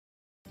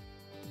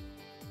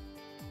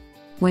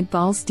Went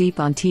balls deep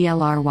on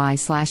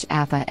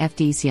TLRY/APHA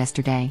FDs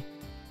yesterday.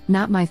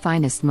 Not my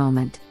finest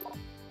moment.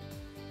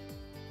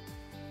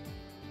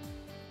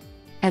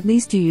 At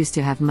least you used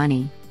to have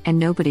money, and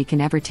nobody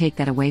can ever take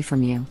that away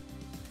from you.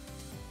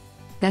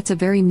 That's a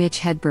very Mitch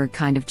Hedberg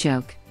kind of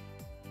joke.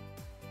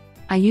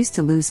 I used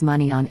to lose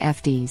money on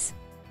FDs.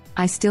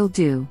 I still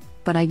do,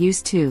 but I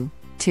used to,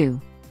 too.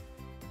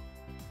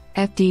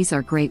 FDs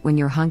are great when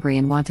you're hungry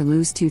and want to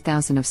lose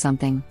 2,000 of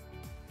something.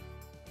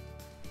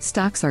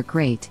 Stocks are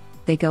great,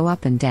 they go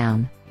up and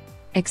down.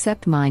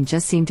 Except mine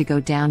just seem to go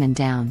down and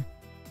down.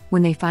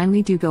 When they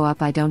finally do go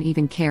up, I don't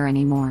even care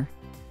anymore.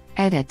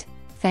 Edit,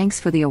 thanks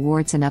for the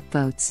awards and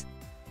upvotes.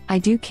 I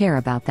do care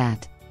about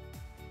that.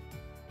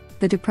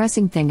 The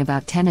depressing thing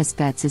about tennis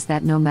bets is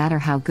that no matter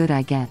how good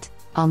I get,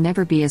 I'll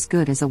never be as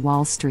good as a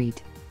Wall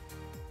Street.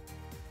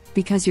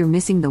 Because you're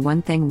missing the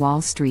one thing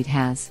Wall Street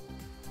has.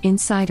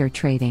 Insider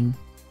trading.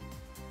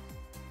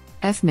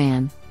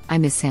 Man, I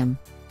miss him.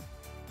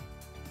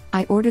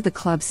 I order the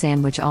club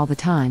sandwich all the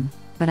time,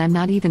 but I'm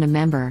not even a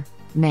member,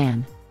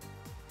 man.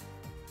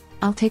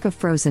 I'll take a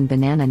frozen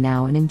banana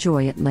now and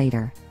enjoy it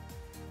later.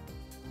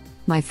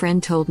 My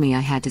friend told me I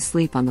had to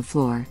sleep on the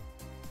floor.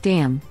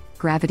 Damn,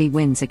 gravity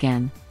wins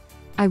again.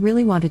 I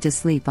really wanted to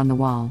sleep on the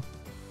wall.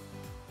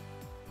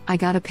 I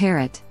got a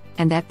parrot,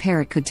 and that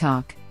parrot could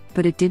talk,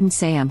 but it didn't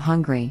say I'm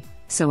hungry,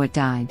 so it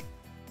died.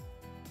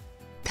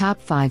 Top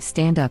 5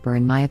 stand-upper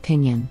in my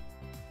opinion.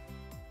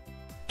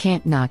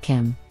 Can't knock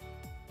him.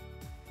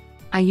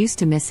 I used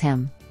to miss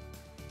him.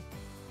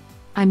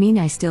 I mean,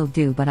 I still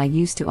do, but I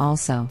used to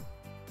also.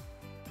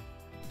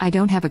 I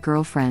don't have a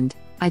girlfriend,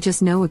 I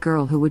just know a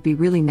girl who would be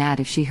really mad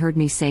if she heard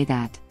me say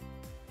that.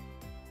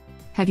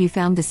 Have you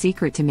found the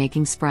secret to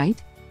making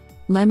Sprite?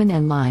 Lemon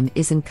and lime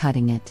isn't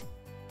cutting it.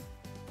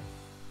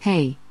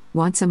 Hey,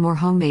 want some more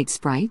homemade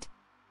Sprite?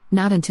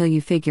 Not until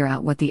you figure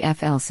out what the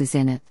F else is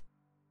in it.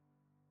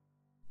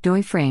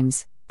 Doi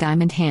frames,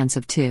 diamond hands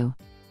of 2.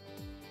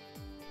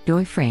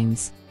 Doi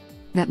frames.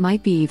 That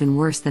might be even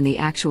worse than the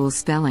actual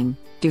spelling,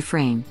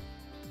 Duframe.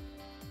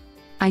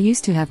 I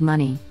used to have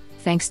money,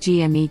 thanks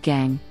GME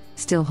gang,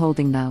 still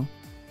holding though.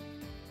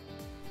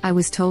 I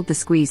was told the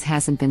squeeze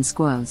hasn't been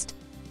squozed.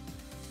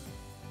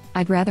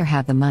 I'd rather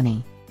have the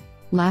money.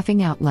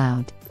 Laughing out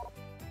loud.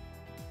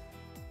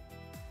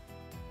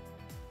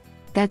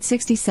 That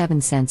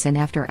 67 cents in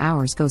after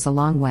hours goes a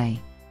long way.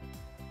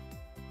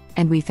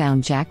 And we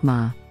found Jack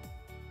Ma.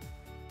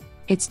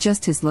 It's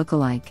just his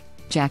look-alike,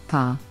 Jack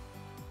Pa.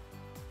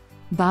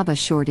 Baba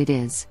short it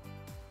is.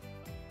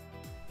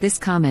 This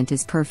comment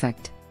is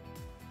perfect.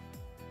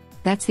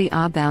 That's the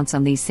bounce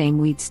on these same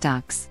weed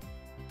stocks.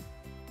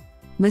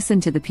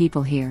 Listen to the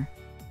people here.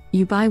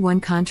 You buy one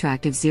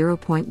contract of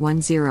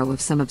 0.10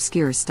 of some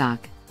obscure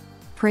stock.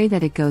 Pray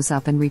that it goes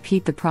up and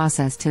repeat the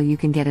process till you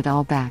can get it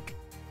all back.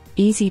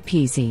 Easy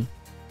peasy.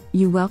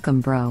 You welcome,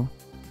 bro.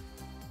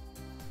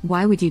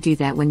 Why would you do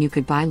that when you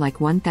could buy like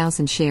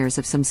 1,000 shares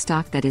of some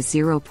stock that is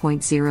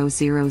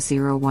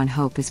 0.0001?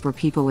 Hope is for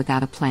people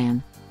without a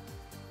plan.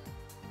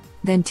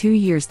 Then 2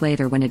 years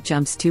later, when it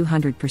jumps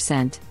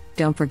 200%,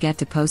 don't forget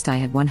to post I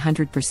had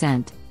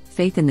 100%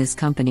 faith in this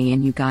company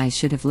and you guys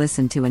should have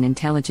listened to an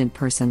intelligent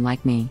person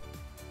like me.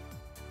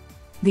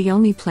 The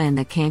only plan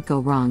that can't go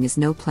wrong is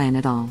no plan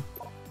at all.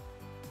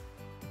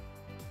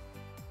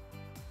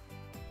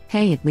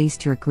 Hey, at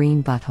least you're a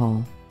green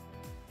butthole.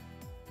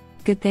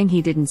 Good thing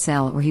he didn't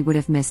sell or he would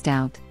have missed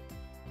out.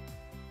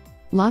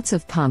 Lots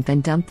of pump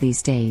and dump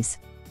these days.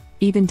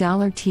 Even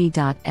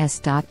 $T.S.L.A.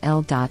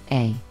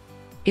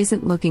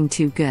 isn't looking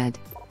too good.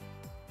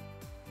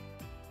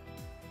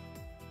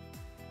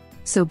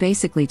 So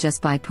basically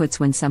just buy puts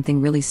when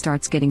something really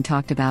starts getting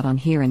talked about on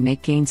here and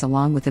make gains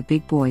along with the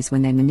big boys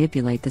when they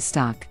manipulate the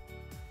stock.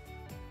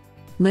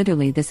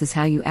 Literally, this is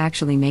how you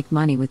actually make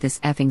money with this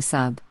effing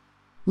sub.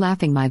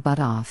 Laughing my butt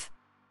off.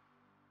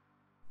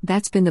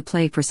 That's been the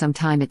play for some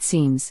time it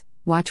seems.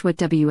 Watch what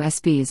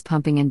WSB is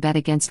pumping and bet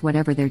against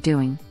whatever they're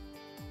doing.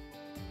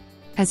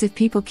 As if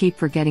people keep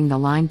forgetting the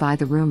line, buy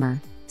the rumor,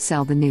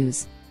 sell the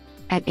news.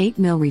 At 8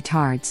 mil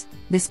retards,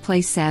 this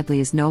place sadly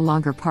is no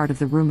longer part of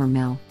the rumor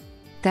mill.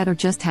 That or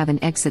just have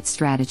an exit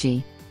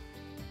strategy.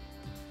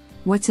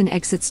 What's an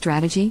exit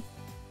strategy?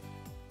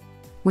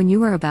 When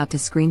you are about to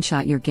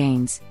screenshot your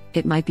gains,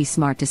 it might be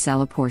smart to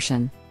sell a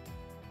portion.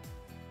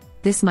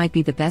 This might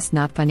be the best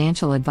not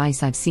financial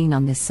advice I've seen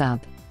on this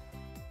sub.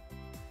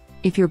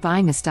 If you're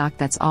buying a stock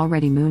that's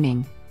already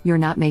mooning, you're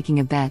not making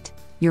a bet,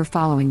 you're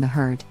following the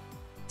herd.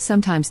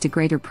 Sometimes to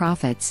greater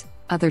profits,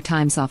 other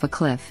times off a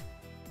cliff.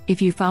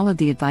 If you followed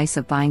the advice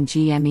of buying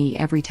GME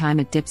every time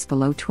it dips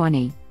below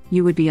 20,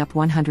 you would be up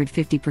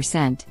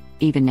 150%,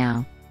 even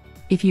now.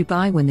 If you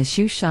buy when the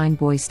shoe shine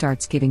boy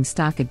starts giving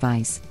stock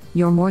advice,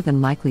 you're more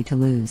than likely to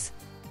lose.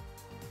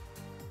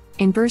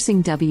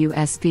 Inversing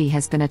WSB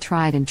has been a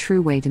tried and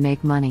true way to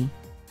make money.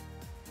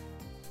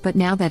 But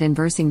now that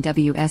inversing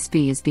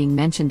WSB is being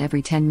mentioned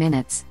every 10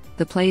 minutes,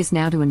 the play is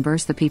now to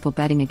inverse the people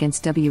betting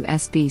against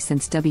WSB,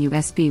 since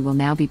WSB will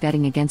now be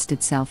betting against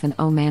itself, and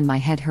oh man, my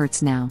head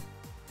hurts now.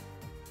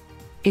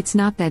 It's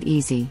not that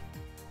easy.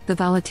 The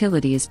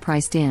volatility is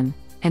priced in,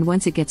 and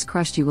once it gets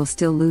crushed you will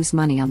still lose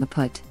money on the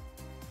put.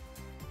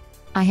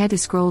 I had to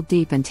scroll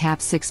deep and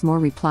tap 6 more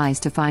replies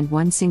to find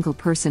one single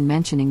person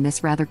mentioning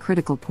this rather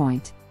critical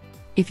point.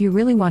 If you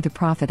really want to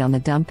profit on the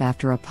dump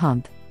after a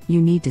pump,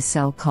 you need to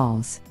sell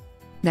calls.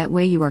 That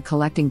way you are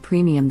collecting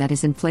premium that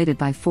is inflated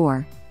by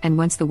 4, and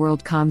once the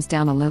world calms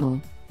down a little,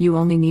 you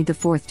only need the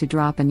 4th to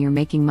drop and you're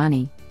making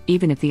money,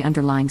 even if the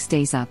underlying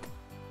stays up.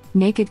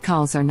 Naked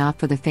calls are not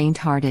for the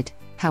faint-hearted,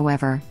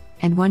 however,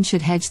 and one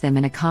should hedge them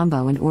in a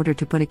combo in order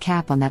to put a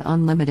cap on that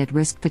unlimited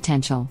risk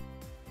potential.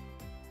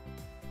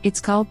 It's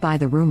called buy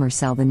the rumor,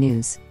 sell the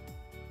news.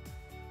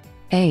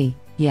 A.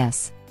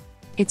 Yes.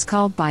 It's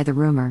called buy the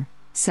rumor,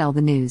 sell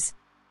the news.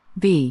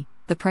 B.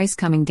 The price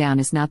coming down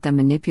is not them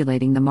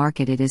manipulating the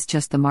market, it is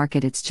just the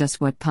market, it's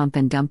just what pump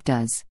and dump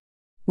does.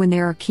 When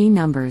there are key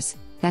numbers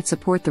that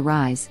support the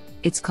rise,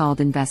 it's called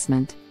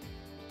investment.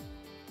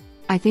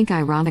 I think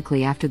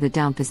ironically after the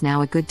dump is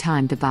now a good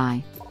time to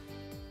buy.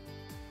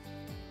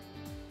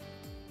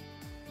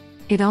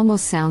 It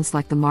almost sounds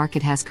like the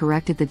market has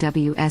corrected the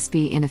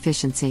WSB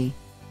inefficiency.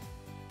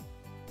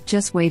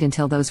 Just wait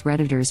until those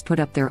Redditors put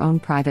up their own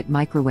private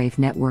microwave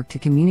network to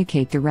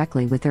communicate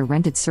directly with their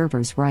rented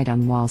servers right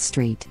on Wall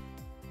Street.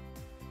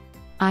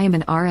 I am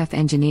an RF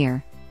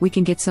engineer, we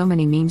can get so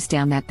many memes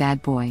down that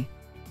bad boy.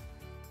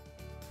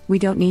 We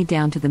don't need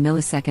down to the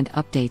millisecond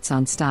updates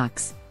on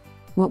stocks.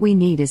 What we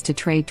need is to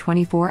trade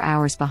 24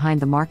 hours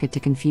behind the market to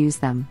confuse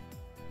them.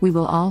 We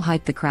will all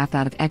hype the crap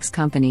out of X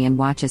company and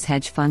watch as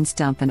hedge funds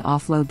dump and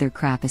offload their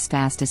crap as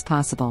fast as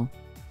possible.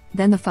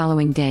 Then the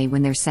following day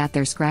when they're sat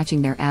there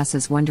scratching their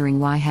asses wondering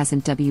why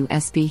hasn't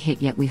WSB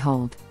hit yet, we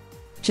hold.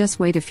 Just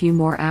wait a few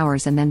more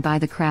hours and then buy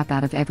the crap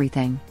out of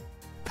everything.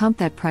 Pump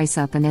that price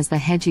up, and as the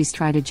hedgies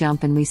try to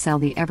jump and we sell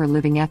the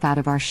ever-living F out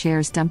of our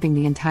shares, dumping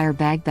the entire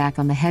bag back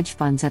on the hedge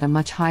funds at a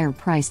much higher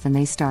price than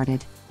they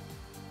started.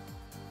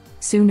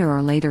 Sooner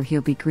or later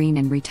he'll be green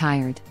and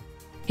retired.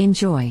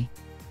 Enjoy.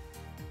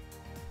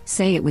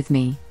 Say it with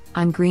me,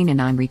 I'm green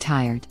and I'm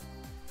retired.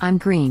 I'm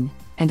green,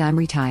 and I'm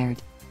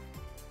retired.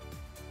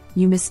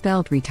 You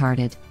misspelled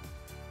retarded.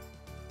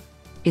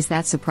 Is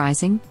that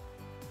surprising?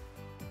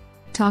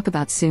 Talk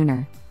about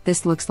sooner,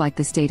 this looks like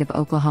the state of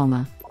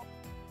Oklahoma.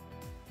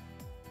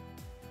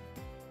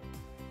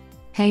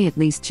 Hey, at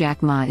least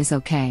Jack Ma is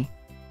okay.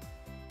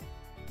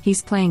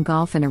 He's playing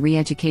golf in a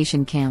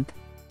re-education camp.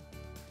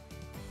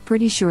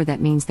 Pretty sure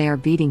that means they are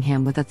beating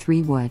him with a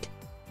 3-wood.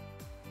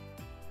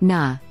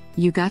 Nah,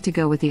 you got to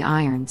go with the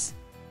irons.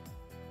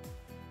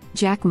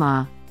 Jack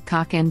Ma,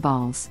 cock and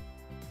balls.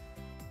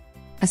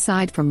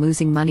 Aside from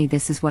losing money,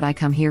 this is what I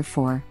come here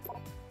for.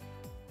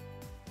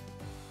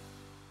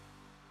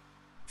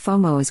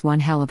 FOMO is one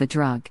hell of a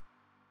drug.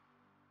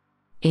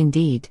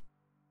 Indeed.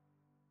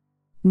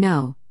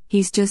 No,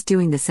 he's just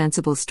doing the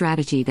sensible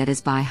strategy that is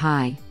buy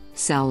high,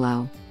 sell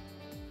low.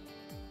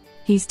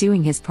 He's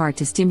doing his part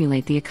to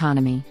stimulate the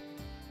economy.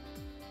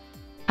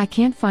 I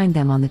can't find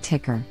them on the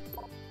ticker.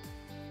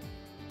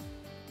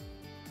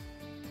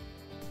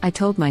 I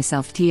told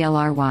myself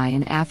TLRY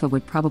and APHA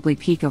would probably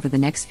peak over the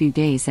next few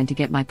days and to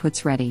get my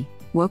puts ready.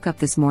 Woke up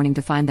this morning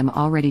to find them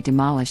already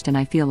demolished and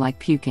I feel like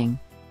puking.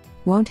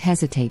 Won't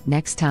hesitate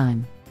next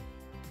time.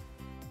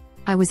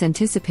 I was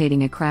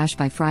anticipating a crash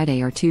by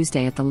Friday or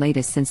Tuesday at the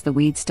latest, since the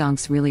weed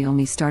stonks really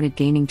only started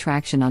gaining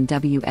traction on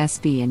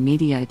WSB and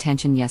media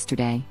attention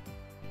yesterday.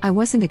 I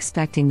wasn't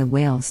expecting the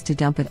whales to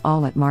dump it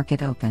all at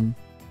market open.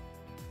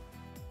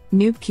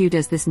 Noob Q,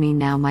 does this mean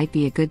now might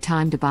be a good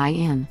time to buy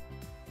in?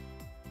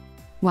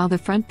 While the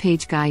front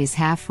page guy is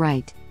half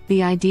right,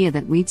 the idea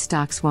that weed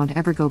stocks won't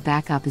ever go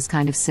back up is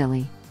kind of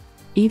silly.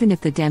 Even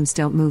if the Dems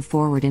don't move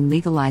forward in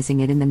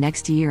legalizing it in the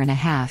next year and a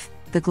half,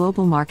 the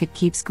global market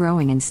keeps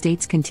growing and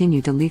states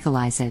continue to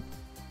legalize it.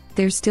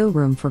 There's still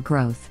room for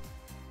growth.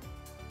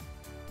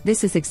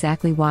 This is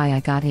exactly why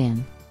I got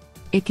in.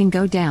 It can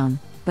go down,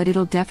 but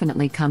it'll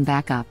definitely come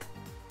back up.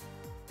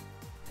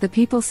 The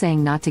people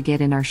saying not to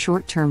get in are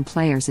short-term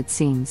players, it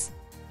seems.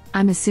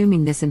 I'm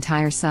assuming this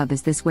entire sub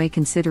is this way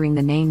considering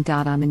the name.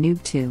 I'm a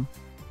noob too.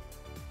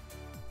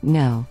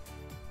 No.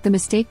 The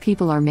mistake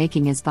people are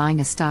making is buying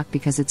a stock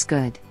because it's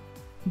good.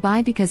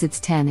 Buy because it's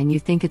 10 and you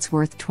think it's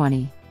worth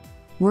 20.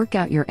 Work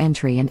out your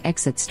entry and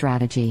exit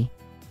strategy.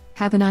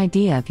 Have an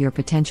idea of your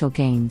potential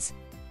gains.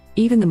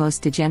 Even the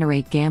most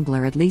degenerate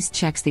gambler at least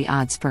checks the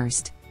odds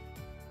first.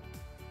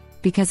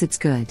 Because it's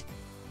good.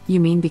 You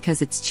mean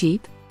because it's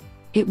cheap?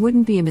 It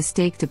wouldn't be a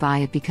mistake to buy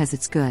it because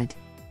it's good.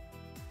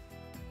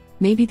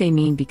 Maybe they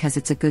mean because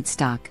it's a good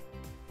stock.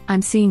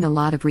 I'm seeing a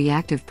lot of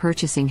reactive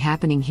purchasing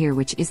happening here,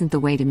 which isn't the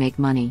way to make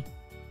money.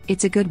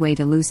 It's a good way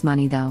to lose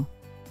money though.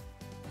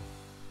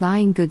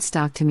 Buying good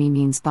stock to me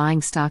means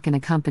buying stock in a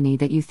company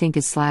that you think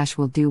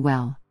is/will do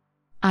well.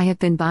 I have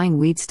been buying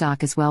weed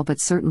stock as well, but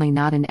certainly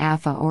not in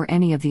APHA or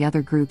any of the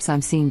other groups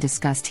I'm seeing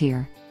discussed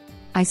here.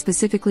 I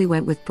specifically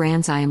went with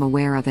brands I am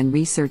aware of and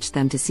researched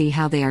them to see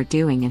how they are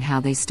doing and how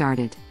they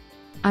started.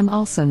 I'm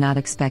also not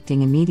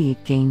expecting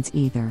immediate gains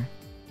either.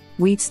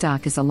 Weed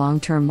stock is a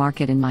long-term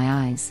market in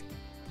my eyes.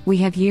 We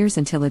have years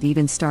until it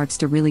even starts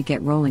to really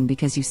get rolling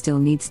because you still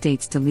need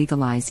states to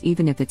legalize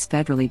even if it's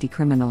federally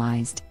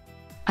decriminalized.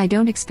 I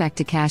don't expect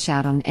to cash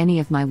out on any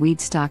of my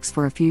weed stocks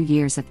for a few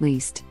years at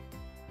least.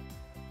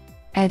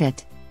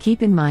 Edit: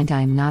 keep in mind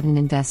I am not an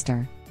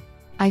investor.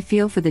 I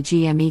feel for the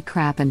GME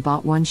crap and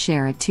bought one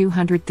share at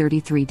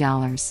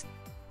 $233.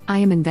 I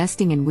am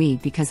investing in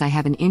weed because I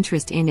have an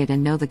interest in it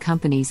and know the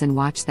companies and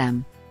watch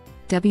them.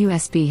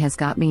 WSB has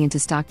got me into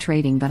stock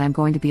trading, but I'm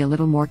going to be a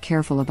little more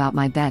careful about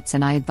my bets,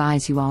 and I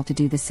advise you all to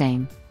do the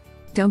same.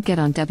 Don't get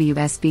on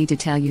WSB to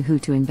tell you who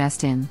to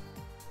invest in.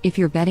 If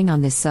you're betting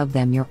on this sub,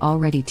 then you're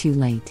already too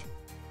late.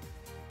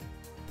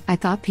 I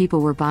thought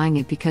people were buying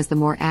it because the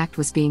MORE Act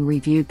was being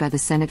reviewed by the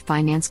Senate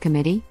Finance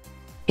Committee.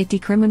 It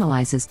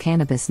decriminalizes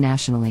cannabis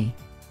nationally.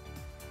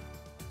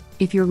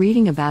 If you're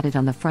reading about it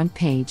on the front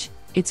page,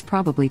 it's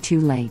probably too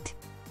late.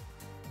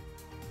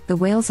 The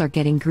whales are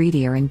getting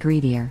greedier and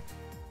greedier.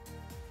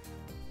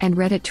 And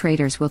Reddit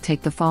traders will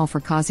take the fall for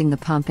causing the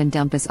pump and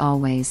dump as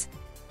always.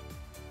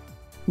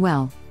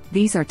 Well,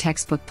 these are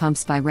textbook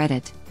pumps by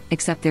Reddit,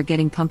 except they're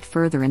getting pumped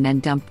further and then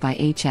dumped by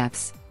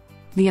HFs.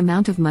 The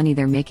amount of money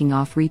they're making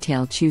off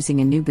retail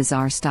choosing a new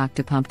bizarre stock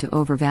to pump to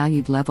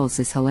overvalued levels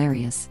is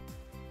hilarious.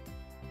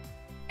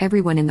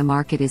 Everyone in the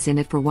market is in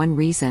it for one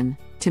reason: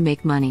 to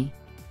make money.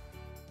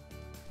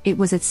 It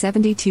was at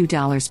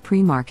 $72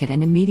 pre-market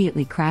and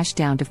immediately crashed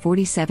down to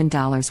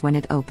 $47 when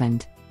it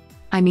opened.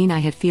 I mean, I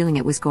had feeling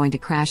it was going to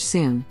crash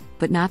soon,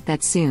 but not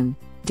that soon.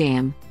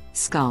 Damn,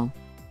 skull.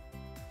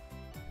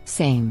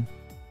 Same.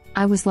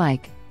 I was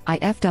like, I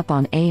effed up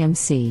on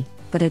AMC,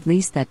 but at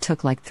least that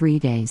took like 3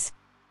 days.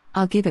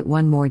 I'll give it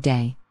one more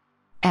day.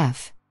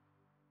 F.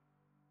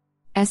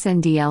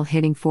 SNDL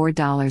hitting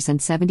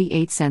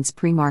 $4.78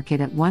 pre-market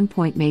at one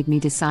point made me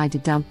decide to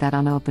dump that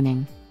on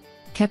opening.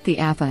 Kept the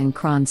APHA in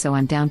cron, so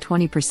I'm down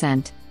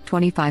 20%,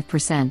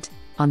 25%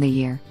 on the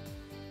year.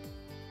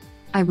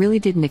 I really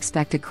didn't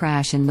expect a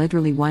crash in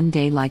literally one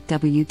day, like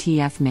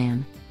WTF,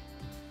 man.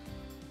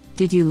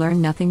 Did you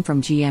learn nothing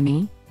from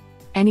GME?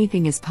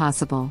 Anything is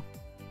possible.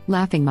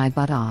 Laughing my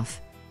butt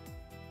off.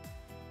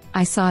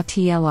 I saw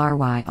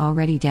TLRY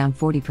already down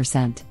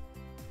 40%.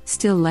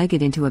 Still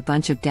legged into a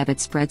bunch of debit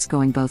spreads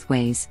going both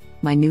ways,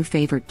 my new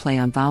favorite play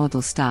on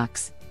volatile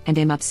stocks, and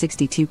I'm up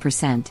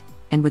 62%,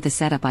 and with the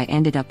setup I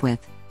ended up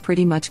with,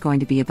 pretty much going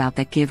to be about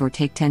that, give or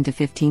take 10 to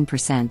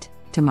 15%,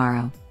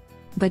 tomorrow.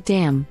 But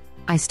damn,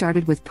 I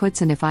started with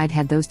puts, and if I'd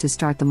had those to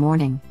start the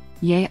morning,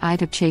 yay,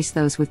 I'd have chased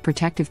those with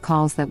protective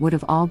calls that would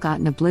have all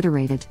gotten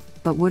obliterated,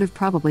 but would have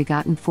probably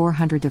gotten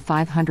 400 to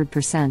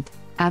 500%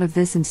 out of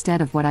this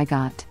instead of what I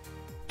got.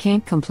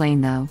 Can't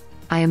complain though.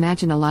 I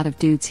imagine a lot of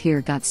dudes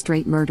here got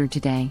straight murdered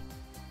today.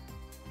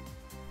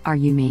 Are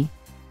you me?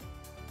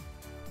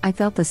 I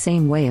felt the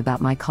same way about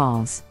my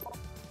calls.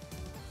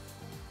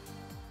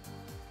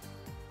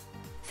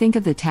 Think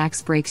of the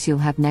tax breaks you'll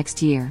have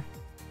next year.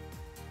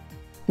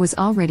 Was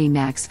already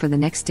maxed for the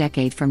next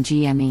decade from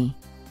GME.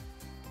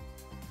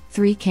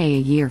 $3K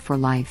a year for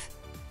life.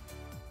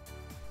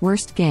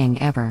 Worst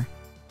gang ever.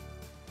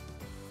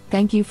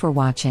 Thank you for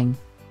watching.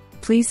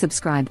 Please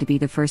subscribe to be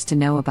the first to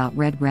know about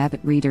Red Rabbit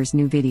Reader's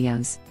new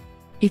videos.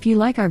 If you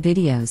like our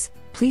videos,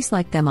 please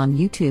like them on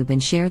YouTube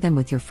and share them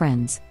with your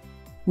friends.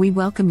 We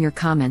welcome your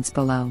comments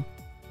below.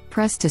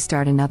 Press to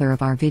start another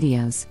of our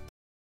videos.